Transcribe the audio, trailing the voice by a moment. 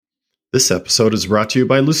This episode is brought to you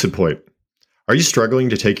by LucidPoint. Are you struggling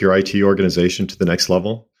to take your IT organization to the next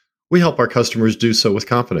level? We help our customers do so with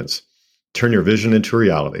confidence. Turn your vision into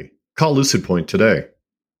reality. Call LucidPoint today.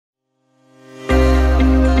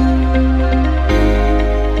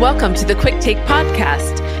 Welcome to the Quick Take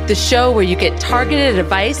Podcast, the show where you get targeted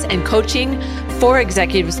advice and coaching for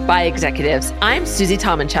executives by executives. I'm Susie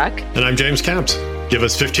Tomanchuk. And I'm James Camps. Give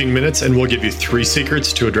us 15 minutes and we'll give you 3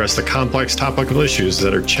 secrets to address the complex topical issues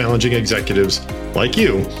that are challenging executives like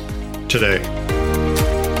you today.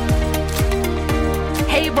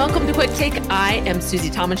 Hey, welcome to Quick Take. I am Susie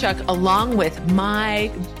Tomanchuk, along with my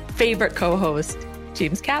favorite co-host,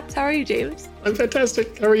 James Camps. How are you, James? I'm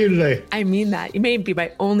fantastic. How are you today? I mean that. You may be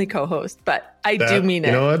my only co-host, but I do mean it.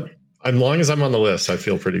 You know what? As long as I'm on the list, I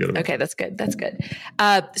feel pretty good about it. Okay, that's good. That's good.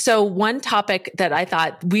 So one topic that I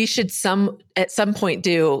thought we should at some point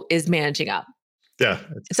do is managing up. Yeah.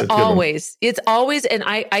 It's always, and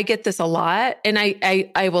I get this a lot, and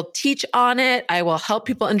I will teach on it. I will help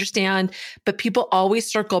people understand, but people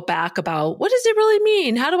always circle back about, what does it really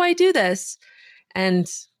mean? How do I do this?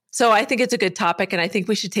 And so I think it's a good topic, and I think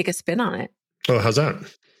we should take a spin on it. Oh, how's that?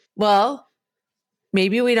 Well,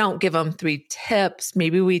 maybe we don't give them 3 tips.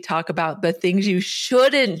 Maybe we talk about the things you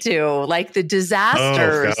shouldn't do, like the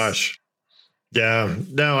disasters. Oh, gosh. Yeah.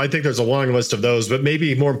 No, I think there's a long list of those, but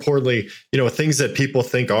maybe more importantly, things that people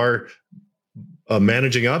think are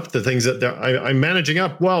managing up, the things that I'm managing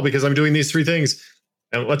up well because I'm doing these 3 things.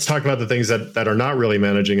 And let's talk about the things that are not really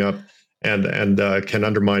managing up and can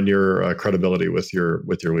undermine your credibility with your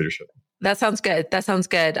leadership. That sounds good.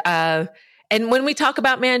 And when we talk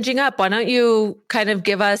about managing up, why don't you kind of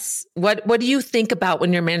give us what do you think about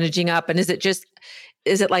when you're managing up? And is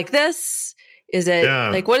it like this? Is it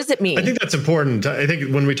like, what does it mean? I think that's important. I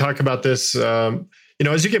think when we talk about this,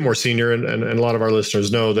 as you get more senior, and a lot of our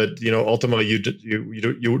listeners know that, ultimately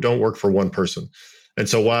you don't work for one person. And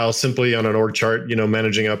so while simply on an org chart,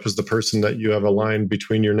 managing up is the person that you have aligned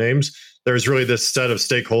between your names, there's really this set of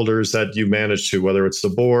stakeholders that you manage to, whether it's the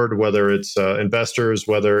board, whether it's investors,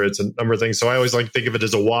 whether it's a number of things. So I always like to think of it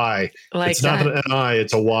as a why. It's not an I,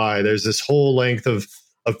 it's a why. There's this whole length of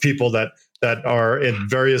people that are in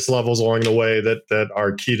various levels along the way that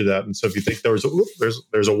are key to that. And so if you think there's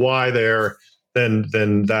a why there,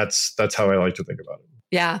 then that's how I like to think about it.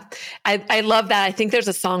 Yeah, I love that. I think there's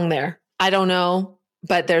a song there. I don't know,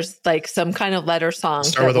 but there's like some kind of letter song.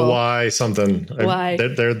 Start with a Y something. Why?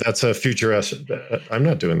 That's a future. I'm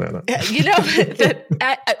not doing that.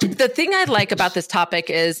 The thing I like about this topic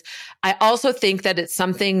is I also think that it's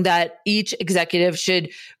something that each executive should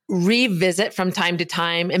revisit from time to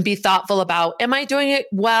time and be thoughtful about. Am I doing it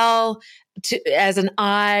well as an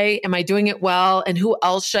I? Am I doing it well? And who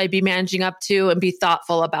else should I be managing up to? And be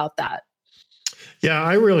thoughtful about that. Yeah,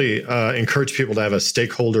 I really encourage people to have a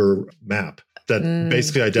stakeholder map that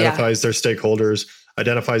basically identifies their stakeholders,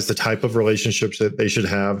 identifies the type of relationships that they should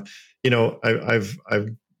have. I've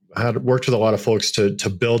worked with a lot of folks to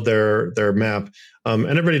build their map, and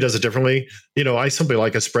everybody does it differently. I simply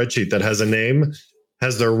like a spreadsheet that has a name,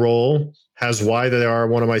 has their role, has why they are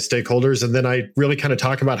one of my stakeholders, and then I really kind of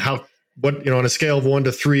talk about on a scale of 1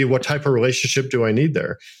 to 3, what type of relationship do I need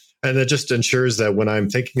there, and it just ensures that when I'm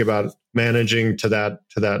thinking about managing to that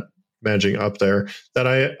managing up there, that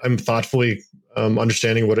I'm thoughtfully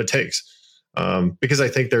understanding what it takes. Because I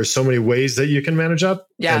think there's so many ways that you can manage up,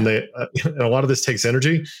 and a lot of this takes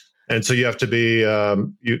energy. And so you have to be,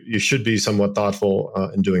 you should be somewhat thoughtful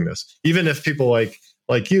in doing this. Even if people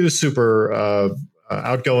like you, super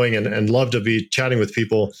outgoing and love to be chatting with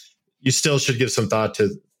people, you still should give some thought to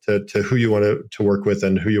who you want to work with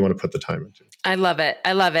and who you want to put the time into. I love it.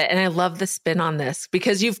 And I love the spin on this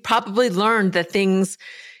because you've probably learned the things.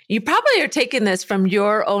 You probably are taking this from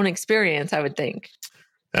your own experience, I would think.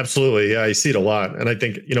 Absolutely. Yeah, I see it a lot. And I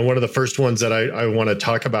think, one of the first ones that I want to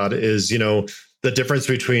talk about is, the difference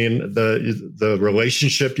between the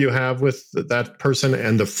relationship you have with that person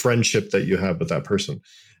and the friendship that you have with that person.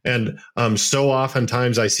 And so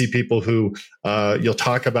oftentimes I see people who you'll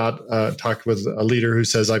talk with a leader who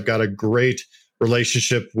says, I've got a great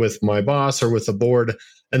relationship with my boss or with the board.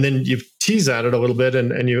 And then you tease at it a little bit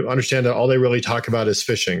and you understand that all they really talk about is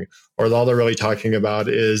fishing, or all they're really talking about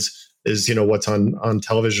is what's on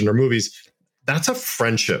television or movies. That's a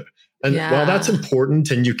friendship. And while that's important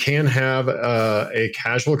and you can have a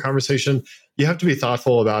casual conversation, you have to be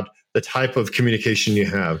thoughtful about the type of communication you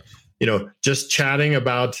have. Just chatting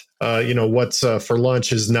about, what's for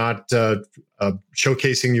lunch is not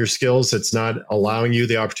showcasing your skills. It's not allowing you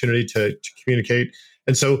the opportunity to communicate.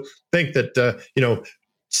 And so think that,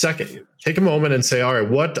 second, take a moment and say, all right,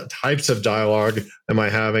 what types of dialogue am I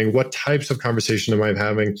having? What types of conversation am I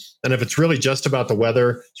having? And if it's really just about the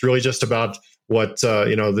weather, it's really just about what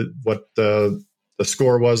what the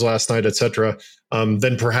score was last night, et cetera,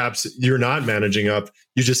 then perhaps you're not managing up.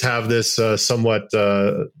 You just have this somewhat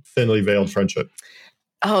thinly veiled friendship.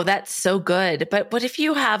 Oh, that's so good. But what if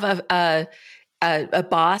you have a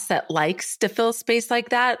boss that likes to fill space like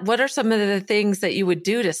that? What are some of the things that you would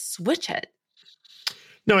do to switch it?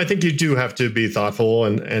 No, I think you do have to be thoughtful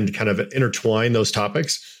and kind of intertwine those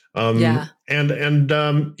topics. And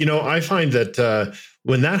I find that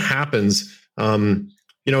when that happens,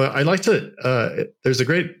 I like to. There's a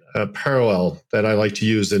great parallel that I like to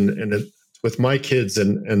use with my kids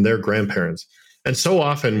and their grandparents. And so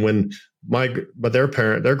often when their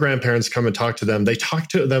grandparents come and talk to them, they talk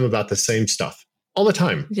to them about the same stuff all the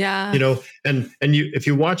time. Yeah. If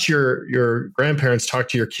you watch your grandparents talk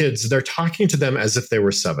to your kids, they're talking to them as if they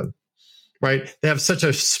were 7, right? They have such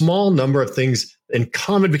a small number of things in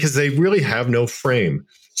common because they really have no frame.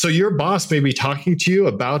 So your boss may be talking to you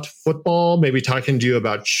about football, maybe talking to you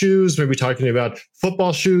about shoes, maybe talking to you about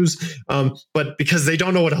football shoes, but because they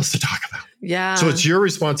don't know what else to talk about. Yeah. So it's your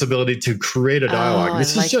responsibility to create a dialogue.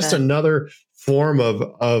 This is just another form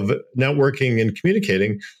of networking and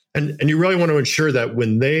communicating. And you really want to ensure that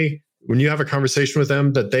when you have a conversation with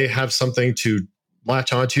them, that they have something to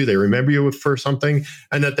latch onto, they remember you for something,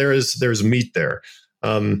 and that there's meat there.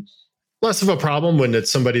 Less of a problem when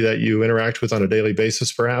it's somebody that you interact with on a daily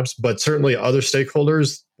basis, perhaps, but certainly other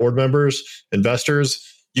stakeholders, board members, investors,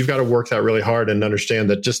 you've got to work that really hard and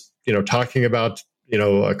understand that just talking about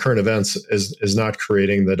current events is not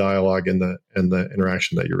creating the dialogue and the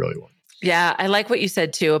interaction that you really want. Yeah, I like what you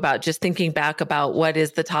said too about just thinking back about what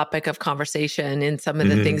is the topic of conversation in some of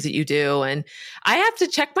the things that you do. And I have to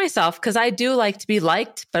check myself because I do like to be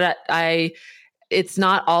liked, but it's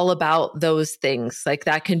not all about those things. Like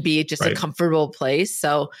that can be just a comfortable place.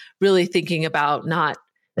 So really thinking about not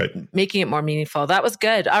making it more meaningful. That was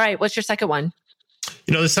good. All right, what's your second one?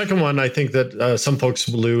 The second one I think that some folks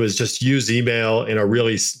will do is just use email in a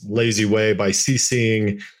really lazy way by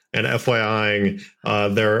CCing and FYIing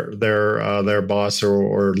their boss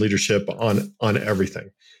or leadership on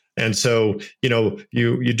everything. And so,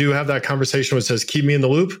 you do have that conversation which says, keep me in the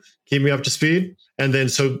loop, keep me up to speed. And then,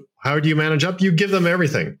 so how do you manage up? You give them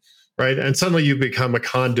everything, right? And suddenly you become a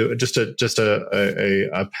conduit, just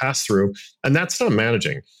a pass through. And that's not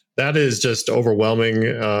managing. That is just overwhelming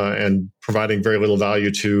and providing very little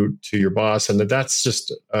value to your boss. And that's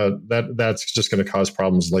just going to cause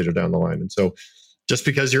problems later down the line. And so, just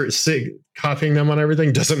because you're copying them on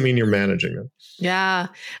everything doesn't mean you're managing them. Yeah.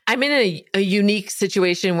 I'm in a unique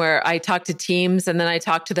situation where I talk to teams and then I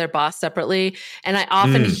talk to their boss separately. And I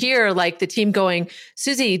often hear like the team going,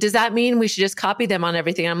 Susie, does that mean we should just copy them on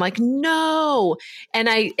everything? And I'm like, no. And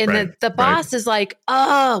the boss is like,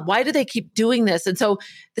 why do they keep doing this? And so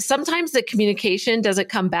sometimes the communication doesn't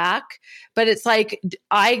come back, but it's like,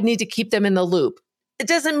 I need to keep them in the loop. It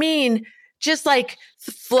doesn't mean just like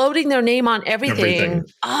floating their name on everything.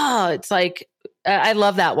 It's like, I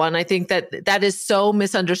love that one. I think that is so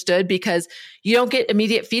misunderstood because you don't get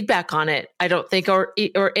immediate feedback on it. I don't think, or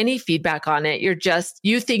any feedback on it.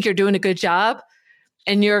 You think you're doing a good job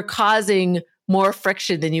and you're causing more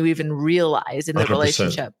friction than you even realize in the 100%.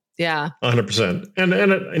 Relationship. Yeah. 100%. And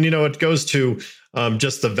it goes to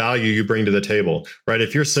just the value you bring to the table, right?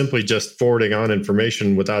 If you're simply just forwarding on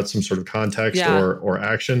information without some sort of context or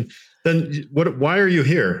action, then why are you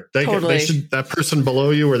here? That person below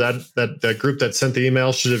you or that group that sent the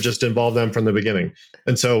email should have just involved them from the beginning.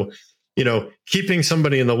 And so, keeping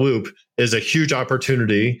somebody in the loop is a huge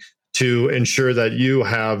opportunity to ensure that you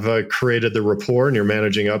have created the rapport and you're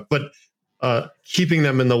managing up. But keeping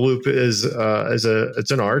them in the loop is it's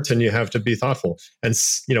an art, and you have to be thoughtful. And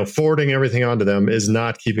forwarding everything onto them is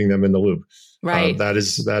not keeping them in the loop. Right. That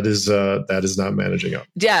is not managing up.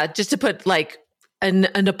 Yeah. Just to put and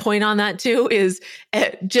a point on that too is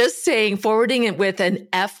just saying forwarding it with an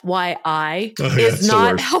FYI is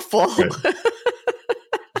not helpful.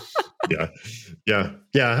 Right.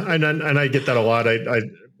 Yeah. And I get that a lot.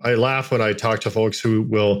 I laugh when I talk to folks who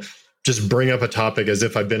will just bring up a topic as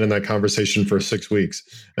if I've been in that conversation for 6 weeks,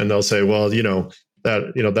 and they'll say, "Well,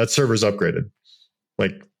 that server's upgraded."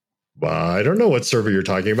 Like, well, I don't know what server you're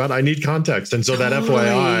talking about. I need context. And so that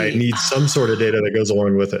FYI needs some sort of data that goes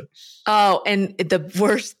along with it. Oh, and the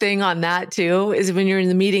worst thing on that too is when you're in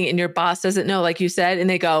the meeting and your boss doesn't know, like you said, and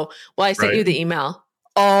they go, well, I sent you the email.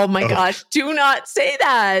 Oh my gosh, do not say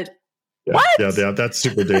that. Yeah, what? Yeah, that's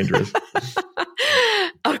super dangerous.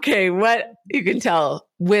 Okay, what you can tell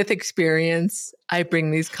with experience, I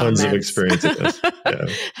bring these comments. Tons of experience in this.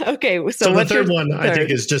 Yeah. Okay, so the third one I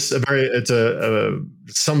think is just it's a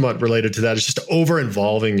somewhat related to that. It's just over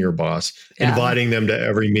involving your boss, inviting them to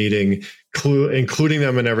every meeting, including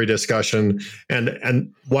them in every discussion,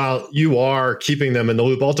 and while you are keeping them in the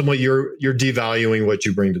loop, ultimately you're devaluing what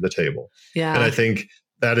you bring to the table. Yeah, and I think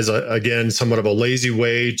that is again somewhat of a lazy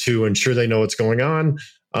way to ensure they know what's going on.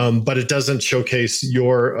 But it doesn't showcase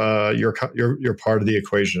your part of the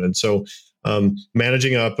equation. And so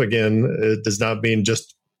managing up, again, it does not mean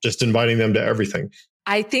just inviting them to everything.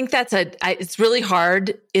 I think it's really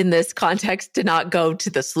hard in this context to not go to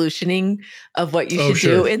the solutioning of what you should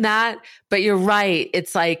do in that. But you're right.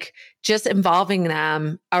 It's like just involving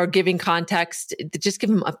them or giving context, just give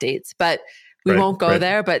them updates. But we won't go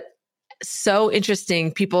there. But so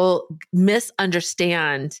interesting. People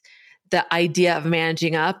misunderstand the idea of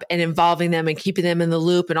managing up and involving them and keeping them in the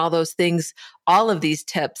loop and all those things, all of these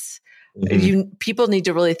tips, people need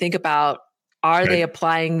to really think about, are they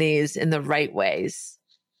applying these in the right ways?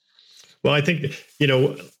 Well, I think,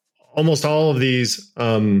 almost all of these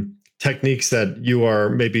techniques that you are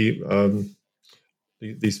maybe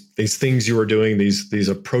these things you are doing, these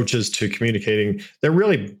approaches to communicating, they're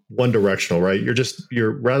really one directional, right?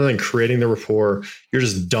 You're rather than creating the rapport, you're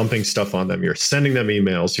just dumping stuff on them. You're sending them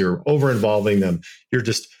emails, you're over involving them.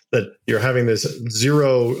 You're having this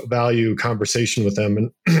zero value conversation with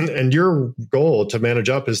them. And your goal to manage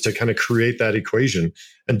up is to kind of create that equation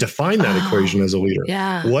and define that equation as a leader.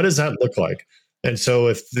 Yeah. What does that look like? And so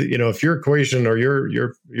if your equation or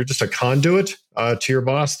you're just a conduit to your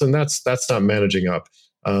boss, then that's not managing up.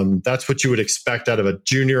 That's what you would expect out of a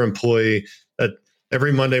junior employee, that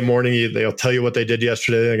every Monday morning they'll tell you what they did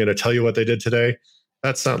yesterday. They're going to tell you what they did today.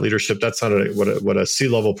 That's not leadership. That's not what a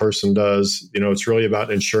C-level person does. It's really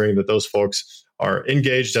about ensuring that those folks are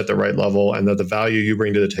engaged at the right level and that the value you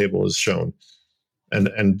bring to the table is shown.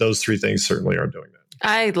 And those three things certainly are doing that.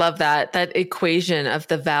 I love that equation of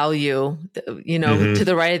the value, to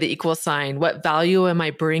the right of the equal sign. What value am I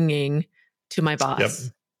bringing to my boss?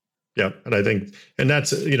 Yep. And I think, and that's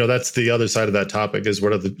the other side of that topic is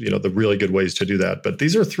what are the really good ways to do that. But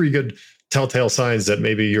these are three good telltale signs that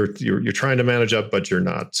maybe you're trying to manage up, but you're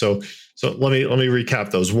not. So let me recap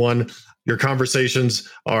those. One, your conversations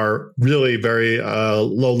are really very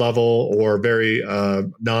low level or very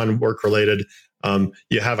non-work related.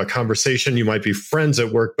 You have a conversation, you might be friends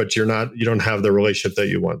at work, but you don't have the relationship that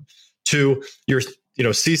you want. Two, you're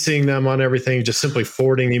CCing them on everything, just simply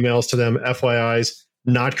forwarding emails to them, FYIs,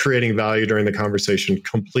 not creating value during the conversation,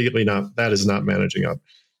 completely not. That is not managing up.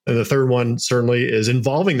 And the third one certainly is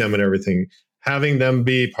involving them in everything, having them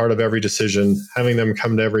be part of every decision, having them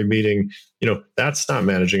come to every meeting. That's not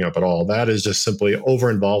managing up at all. That is just simply over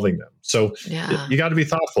involving them. So you got to be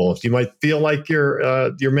thoughtful. You might feel like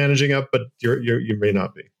you're managing up, but you may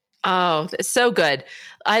not be. Oh, it's so good.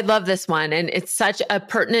 I love this one. And it's such a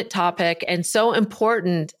pertinent topic and so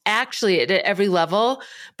important actually at every level,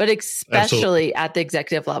 but especially at the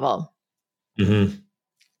executive level. Mm-hmm.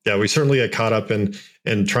 Yeah, we certainly get caught up in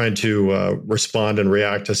trying to respond and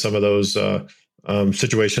react to some of those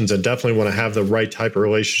situations, and definitely want to have the right type of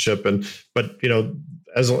relationship. But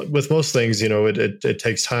as with most things, it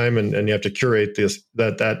takes time, and you have to curate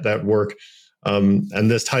that work.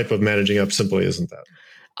 And this type of managing up simply isn't that.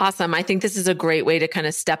 Awesome. I think this is a great way to kind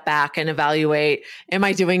of step back and evaluate, am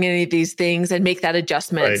I doing any of these things, and make that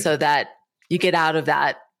adjustment so that you get out of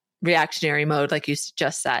that reactionary mode, like you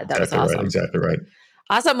just said. That was awesome. Exactly right.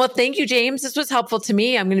 Awesome. Well, thank you, James. This was helpful to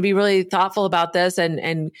me. I'm going to be really thoughtful about this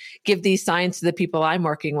and give these signs to the people I'm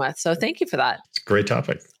working with. So thank you for that. It's a great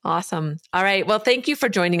topic. Awesome. All right. Well, thank you for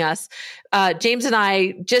joining us. James and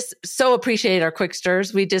I just so appreciate our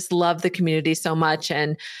Quicksters. We just love the community so much.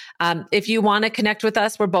 And if you want to connect with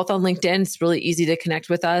us, we're both on LinkedIn. It's really easy to connect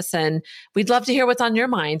with us. And we'd love to hear what's on your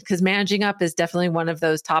mind, because managing up is definitely one of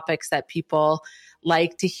those topics that people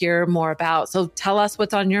like to hear more about. So tell us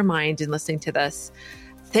what's on your mind in listening to this.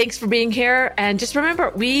 Thanks for being here. And just remember,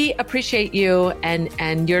 we appreciate you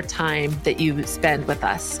and your time that you spend with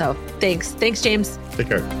us. So thanks. Thanks, James. Take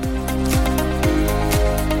care.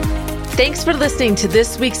 Thanks for listening to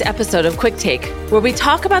this week's episode of Quick Take, where we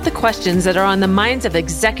talk about the questions that are on the minds of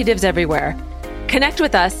executives everywhere. Connect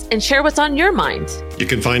with us and share what's on your mind. You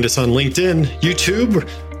can find us on LinkedIn, YouTube,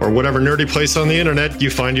 or whatever nerdy place on the internet you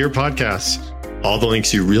find your podcasts. All the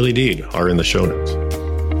links you really need are in the show notes.